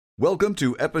Welcome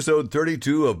to episode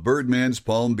 32 of Birdman's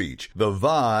Palm Beach, the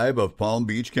vibe of Palm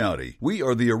Beach County. We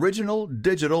are the original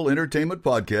digital entertainment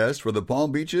podcast for the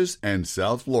Palm Beaches and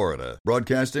South Florida.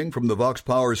 Broadcasting from the Vox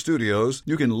Power Studios,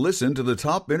 you can listen to the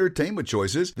top entertainment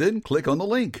choices, then click on the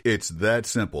link. It's that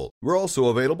simple. We're also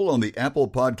available on the Apple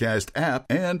Podcast app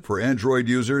and for Android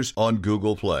users on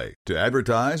Google Play. To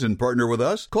advertise and partner with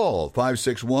us, call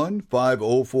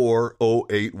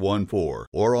 561-504-0814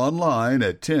 or online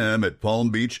at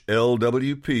tim@palmbeachlwp.com.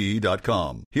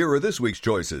 Here are this week's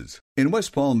choices. In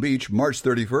West Palm Beach, March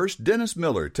 31st, Dennis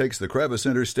Miller takes the Kravis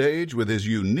Center stage with his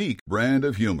unique brand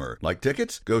of humor. Like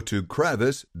tickets? Go to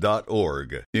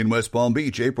kravis.org. In West Palm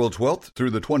Beach, April 12th through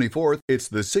the 24th, it's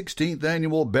the 16th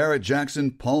annual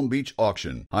Barrett-Jackson Palm Beach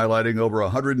Auction, highlighting over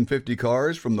 150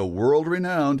 cars from the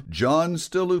world-renowned John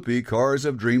Staluppi Cars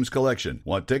of Dreams collection.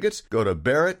 Want tickets? Go to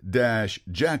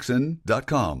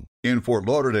barrett-jackson.com. In Fort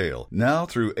Lauderdale, now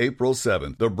through April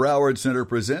 7th, the Broward Center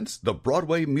presents the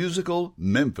Broadway musical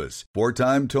Memphis.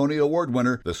 Four-time Tony Award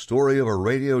winner, the story of a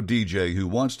radio DJ who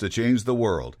wants to change the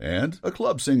world, and a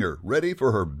club singer ready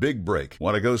for her big break.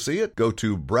 Want to go see it? Go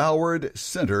to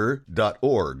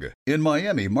browardcenter.org. In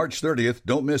Miami, March 30th,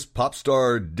 don't miss pop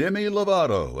star Demi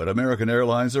Lovato at American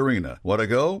Airlines Arena. Want to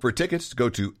go? For tickets, go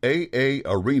to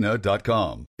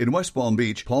aaarena.com. In West Palm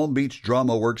Beach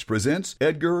Drama Works presents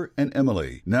Edgar and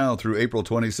Emily, now through April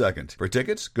 22nd. For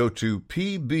tickets, go to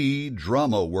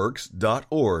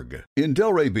pbdramaworks.org. In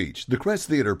Delray Beach, the Crest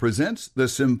Theater presents the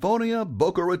Symphonia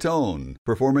Boca Raton,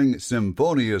 performing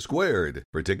Symphonia Squared.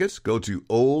 For tickets, go to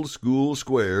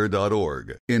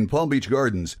oldschoolsquare.org. In Palm Beach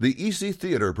Gardens, the EC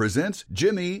Theater presents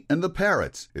Jimmy and the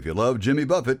Parrots. If you love Jimmy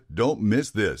Buffett, don't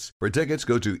miss this. For tickets,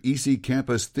 go to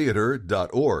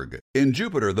eccampustheater.org. In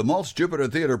Jupiter, the Maltz Jupiter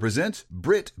Theater presents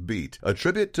Brit Beat, a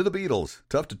tribute to the Beatles.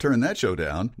 Tough to turn that show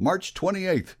down. March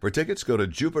 28th. For tickets, go to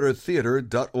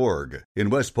jupitertheater.org. In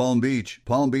West Palm Beach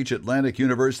Atlantic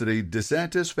University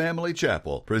DeSantis Family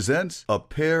Chapel presents A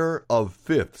Pair of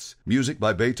Fifths, music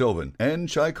by Beethoven and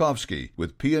Tchaikovsky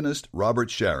with pianist Robert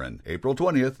Sharon. April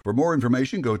 20th. For more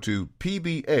information, go to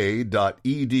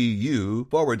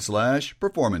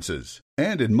pba.edu/performances.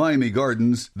 And in Miami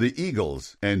Gardens, the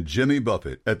Eagles and Jimmy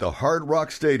Buffett at the Hard Rock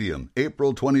Stadium,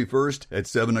 April 21st at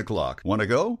 7 o'clock. Want to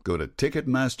go? Go to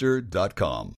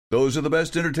Ticketmaster.com. Those are the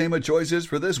best entertainment choices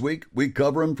for this week. We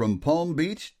cover them from Palm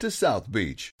Beach to South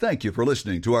Beach. Thank you for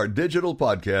listening to our digital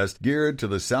podcast geared to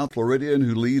the South Floridian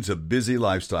who leads a busy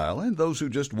lifestyle and those who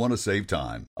just want to save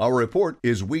time. Our report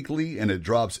is weekly and it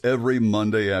drops every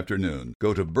Monday afternoon.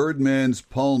 Go to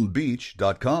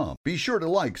birdmanspalmbeach.com. Be sure to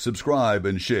like, subscribe,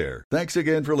 and share. Thanks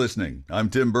again for listening. I'm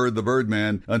Tim Bird, the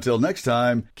Birdman. Until next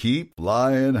time, keep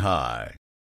flying high.